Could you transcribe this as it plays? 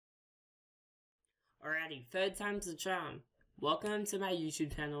Alrighty, third time's the charm. Welcome to my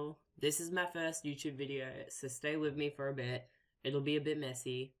YouTube channel. This is my first YouTube video, so stay with me for a bit. It'll be a bit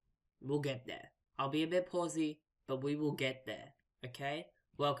messy. We'll get there. I'll be a bit pausey, but we will get there. Okay?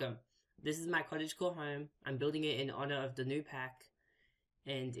 Welcome. This is my Cottage-Core home. I'm building it in honor of the new pack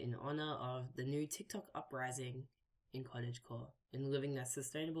and in honor of the new TikTok uprising in Cottage-Core. In living that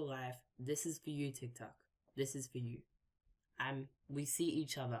sustainable life, this is for you, TikTok. This is for you. We see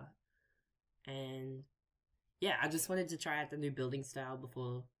each other. And yeah, I just wanted to try out the new building style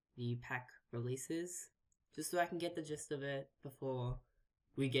before the pack releases, just so I can get the gist of it before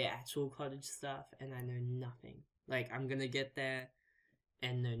we get actual cottage stuff and I know nothing. Like, I'm gonna get there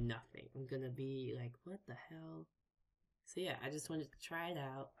and know nothing. I'm gonna be like, what the hell? So yeah, I just wanted to try it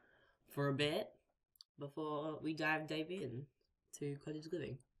out for a bit before we dive in to cottage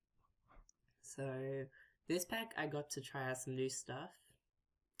living. So this pack, I got to try out some new stuff.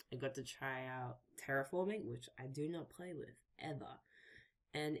 I got to try out terraforming, which I do not play with ever,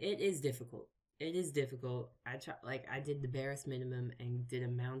 and it is difficult. It is difficult. I did the barest minimum and did a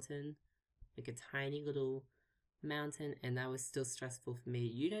mountain, like a tiny little mountain, and that was still stressful for me.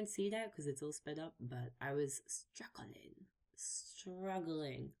 You don't see that because it's all sped up, but I was struggling.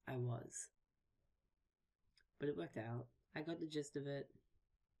 I was, but it worked out. I got the gist of it.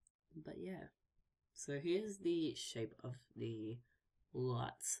 But yeah, so here's the shape of the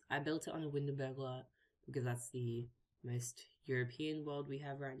lots. I built it on a Windenburg lot because that's the most European world we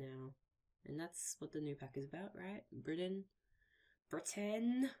have right now. And that's what the new pack is about, right? Britain. So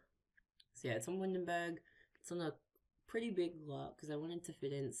yeah, it's on Windenburg. It's on a pretty big lot because I wanted to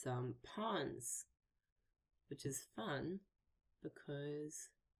fit in some ponds, which is fun because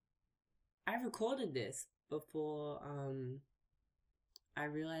I recorded this before I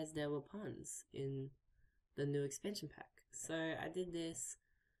realized there were ponds in the new expansion pack. So I did this,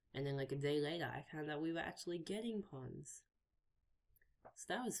 and then like a day later I found out we were actually getting ponds. So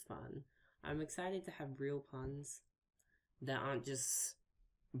that was fun. I'm excited to have real ponds that aren't just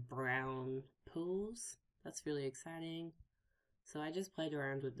brown pools. That's really exciting. So I just played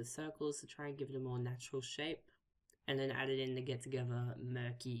around with the circles to try and give it a more natural shape, and then added in the get together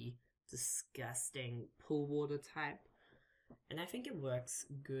murky, disgusting pool water type. And I think it works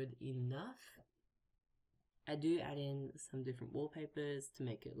good enough. I do add in some different wallpapers to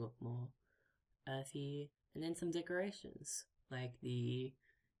make it look more earthy, and then some decorations, like the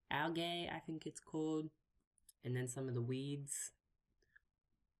algae, I think it's called, and then some of the weeds.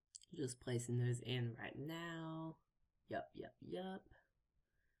 Just placing those in right now. Yup.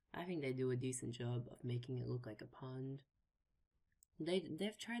 I think they do a decent job of making it look like a pond.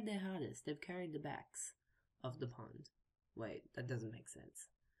 They've tried their hardest. They've carried the backs of the pond. Wait, that doesn't make sense.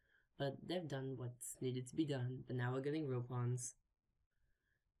 But they've done what's needed to be done, but now we're getting real ponds.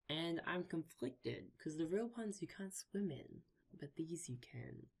 And I'm conflicted, because the real ponds you can't swim in, but these you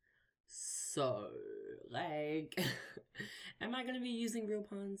can. So, like, am I going to be using real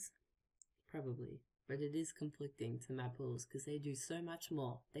ponds? Probably. But it is conflicting to my pools, because they do so much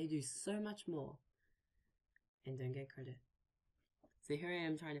more. They do so much more. And don't get credit. So here I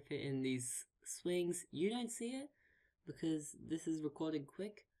am trying to fit in these swings. You don't see it, because this is recorded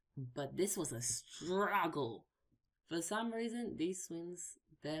quick. But this was a struggle. For some reason, these swings,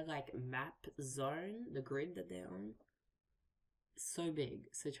 they're like map zone, the grid that they're on, so big.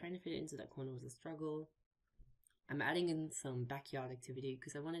 So trying to fit it into that corner was a struggle. I'm adding in some backyard activity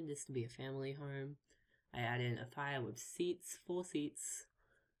because I wanted this to be a family home. I added in a fire with seats, 4 seats,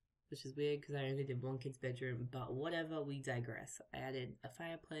 which is weird because I only did one kid's bedroom, but whatever, we digress. I added a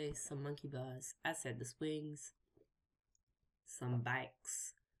fireplace, some monkey bars, I said the swings, some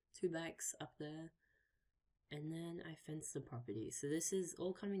bikes, 2 bikes up there, and then I fenced the property. So this is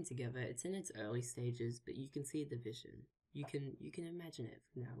all coming together. It's in its early stages, but you can see the vision. You can imagine it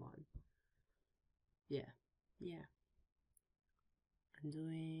from now on. Yeah.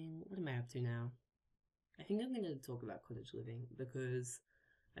 What am I up to now? I think I'm going to talk about cottage living because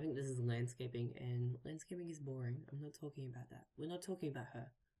I think this is landscaping, and landscaping is boring. I'm not talking about that. We're not talking about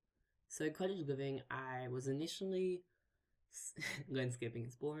her. So cottage living, I was initially... landscaping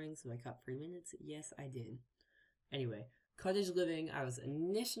is boring, so I cut 3 minutes. Yes, I did. Anyway, cottage living, I was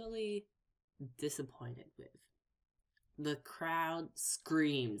initially disappointed with. The crowd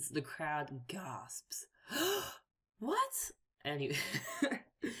screams. The crowd gasps. What? Anyway,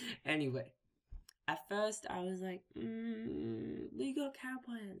 at first I was like, we got cow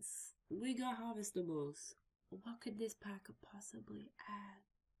plants. We got harvestables. What could this pack possibly add?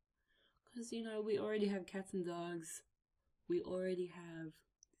 Because, you know, we already have cats and dogs. We already have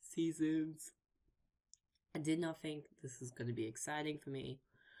seasons. I did not think this was going to be exciting for me.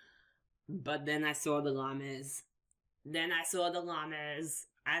 But then I saw the llamas.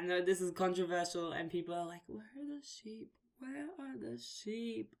 I know this is controversial, and people are like, where are the sheep? Where are the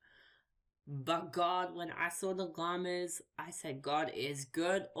sheep? But God, when I saw the llamas, I said, God is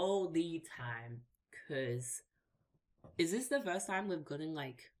good all the time. Because is this the first time we've gotten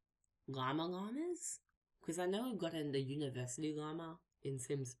like llamas? Because I know we've gotten the university llama in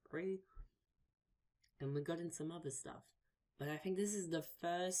Sims 3, and we've gotten some other stuff. But I think this is the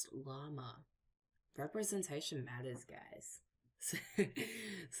first llama. Representation matters, guys. So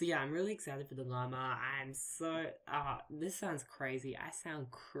yeah, I'm really excited for the llama. I'm so this sounds crazy. I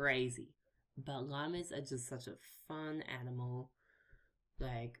sound crazy. But llamas are just such a fun animal.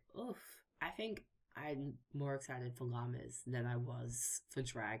 Like, oof. I think I'm more excited for llamas than I was for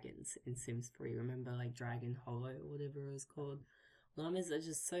dragons in Sims 3. Remember, like, Dragon Hollow or whatever it was called? Llamas are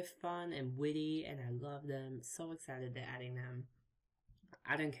just so fun and witty, and I love them. So excited they're adding them.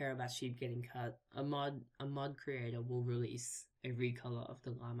 I don't care about sheep getting cut. A mod creator will release a recolor of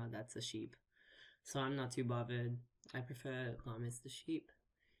the llama that's a sheep. So I'm not too bothered. I prefer llamas to sheep.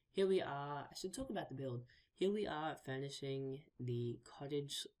 Here we are. I should talk about the build. Here we are furnishing the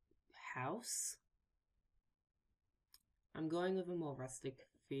cottage house. I'm going with a more rustic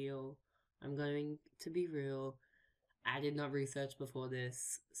feel. I'm going to be real. I did not research before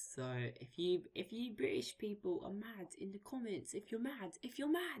this, so if you British people are mad in the comments, if you're mad,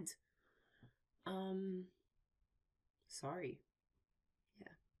 sorry.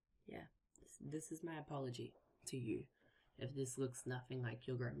 Yeah. This is my apology to you if this looks nothing like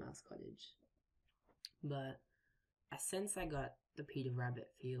your grandma's cottage. But I sense I got the Peter Rabbit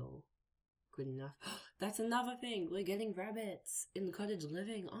feel good enough. That's another thing. We're getting rabbits in the cottage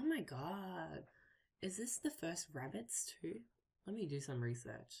living. Oh my god. Is this the first rabbits too? Let me do some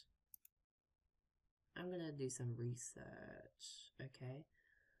research. I'm gonna do some research. Okay.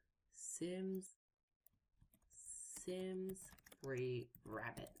 Sims 3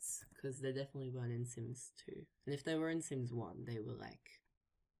 rabbits. Because they definitely weren't in Sims 2. And if they were in Sims 1, they were like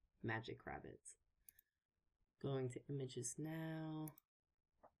magic rabbits. Going to images now.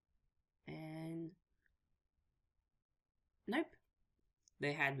 And nope.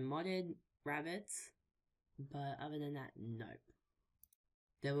 They had modded rabbits, but other than that, nope.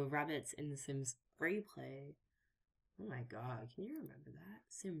 There were rabbits in the Sims Freeplay. Oh my god, can you remember that?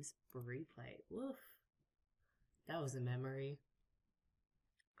 Sims Freeplay. Woof. That was a memory.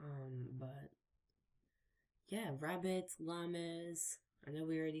 But yeah, rabbits, llamas. I know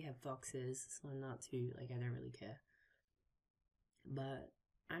we already have foxes, so I'm not too, like, I don't really care. But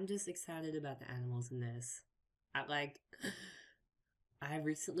I'm just excited about the animals in this. I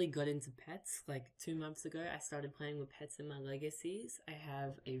recently got into pets. Like 2 months ago, I started playing with pets in my legacies. I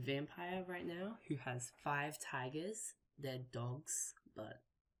have a vampire right now who has 5 tigers. They're dogs, but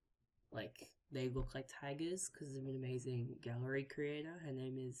like they look like tigers because of an amazing gallery creator. Her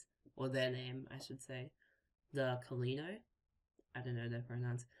name is, or their name, I should say, the Colino. I don't know their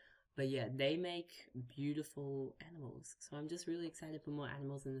pronouns. But yeah, they make beautiful animals. So I'm just really excited for more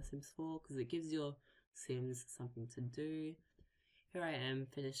animals in The Sims 4 because it gives your Sims something to do. Here I am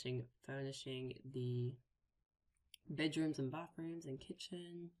furnishing the bedrooms and bathrooms and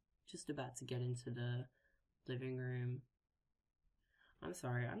kitchen. Just about to get into the living room. I'm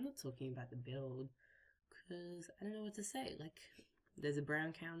sorry, I'm not talking about the build because I don't know what to say. Like, there's a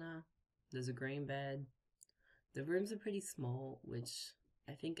brown counter, there's a green bed. The rooms are pretty small, which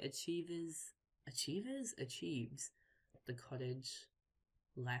I think achieves the cottage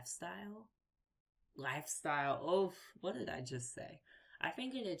lifestyle. Oh, what did I just say? I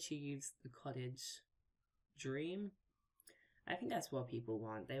think it achieves the cottage dream. I think that's what people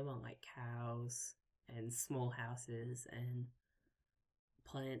want. They want like cows and small houses and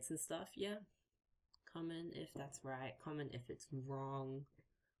plants and stuff. Yeah. Comment if that's right. Comment if it's wrong.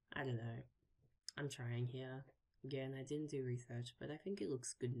 I don't know. I'm trying here. Again, I didn't do research, but I think it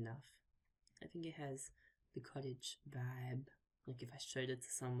looks good enough. I think it has the cottage vibe. Like if I showed it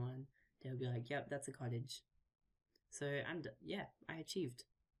to someone, they'll be like, yep, that's a cottage. So I achieved.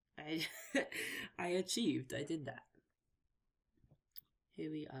 I achieved. I did that.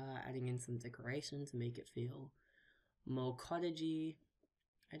 Here we are adding in some decoration to make it feel more cottagey.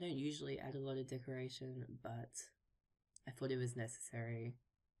 I don't usually add a lot of decoration, but I thought it was necessary.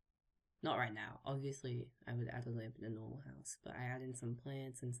 Not right now. Obviously, I would add a lamp in a normal house, but I add in some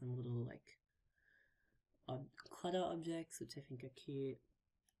plants and some little like clutter objects, which I think are cute.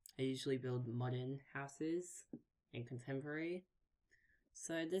 I usually build modern houses and contemporary,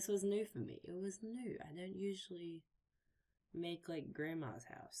 so this was new for me. It was new. I don't usually make like grandma's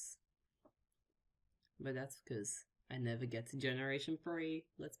house, but that's because I never get to generation 3,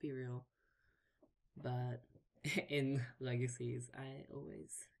 let's be real. But in Legacies, I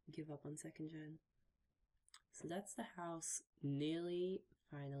always give up on 2nd gen. So that's the house nearly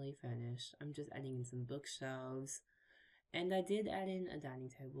finally finished. I'm just adding in some bookshelves. And I did add in a dining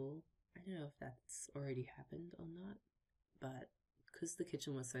table. I don't know if that's already happened or not. But because the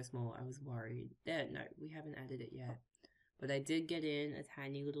kitchen was so small, I was worried. No, we haven't added it yet. But I did get in a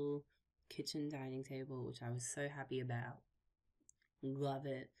tiny little kitchen dining table, which I was so happy about. Love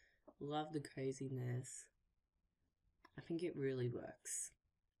it. Love the coziness. I think it really works.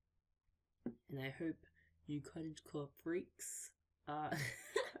 And I hope you Cottage-Core freaks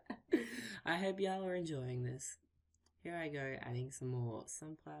I hope y'all are enjoying this. Here I go, adding some more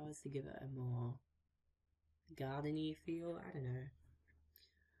sunflowers to give it a more gardeny feel. I don't know.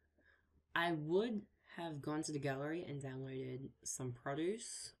 I would have gone to the gallery and downloaded some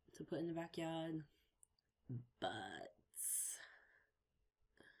produce to put in the backyard, but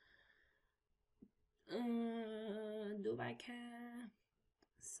do I care?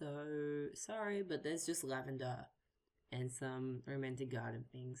 So sorry, but there's just lavender and some romantic garden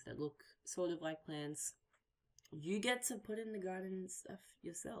things that look sort of like plants. You get to put in the garden stuff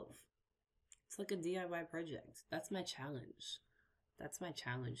yourself. It's like a DIY project. That's my challenge. That's my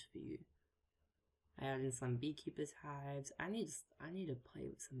challenge for you. I added in some beekeepers' hives. I need to play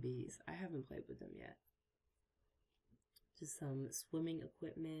with some bees. I haven't played with them yet. Just some swimming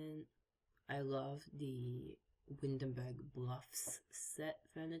equipment. I love the Windenburg Bluffs set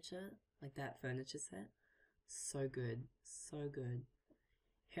furniture. Like that furniture set. So good. So good.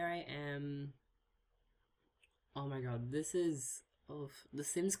 Here I am. Oh my god, this is... Oh, the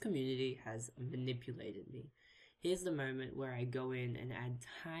Sims community has manipulated me. Here's the moment where I go in and add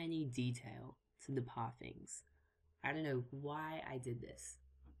tiny detail to the pathings. I don't know why I did this.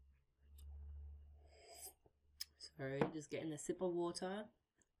 So, just getting a sip of water.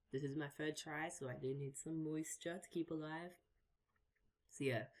 This is my 3rd try, so I do need some moisture to keep alive. So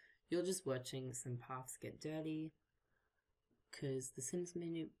yeah, you're just watching some paths get dirty. Because the Sims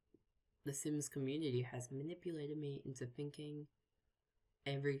community has manipulated me into thinking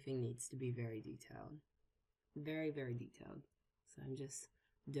everything needs to be very detailed. Very, very detailed. So I'm just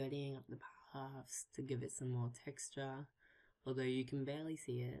dirtying up the paths to give it some more texture. Although you can barely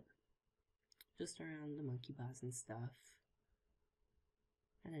see it. Just around the monkey bars and stuff.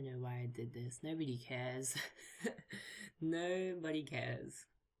 I don't know why I did this. Nobody cares. Nobody cares.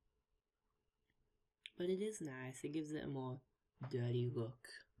 But it is nice. It gives it a more dirty look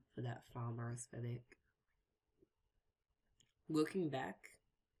for that farmer aesthetic. Looking back,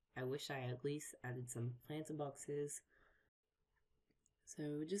 I wish I at least added some planter boxes. So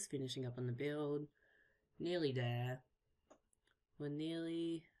we're just finishing up on the build. Nearly there. We're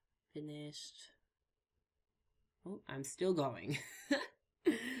nearly finished. Oh, I'm still going.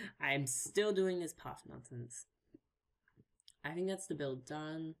 I'm still doing this path nonsense. I think that's the build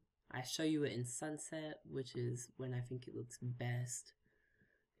done. I show you it in sunset, which is when I think it looks best.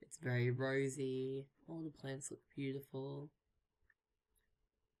 It's very rosy. All the plants look beautiful.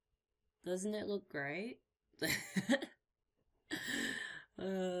 Doesn't it look great?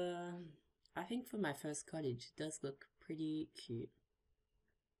 I think for my first cottage, it does look pretty cute.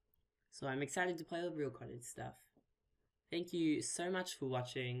 So I'm excited to play with real cottage stuff. Thank you so much for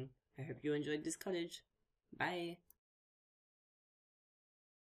watching. I hope you enjoyed this cottage. Bye!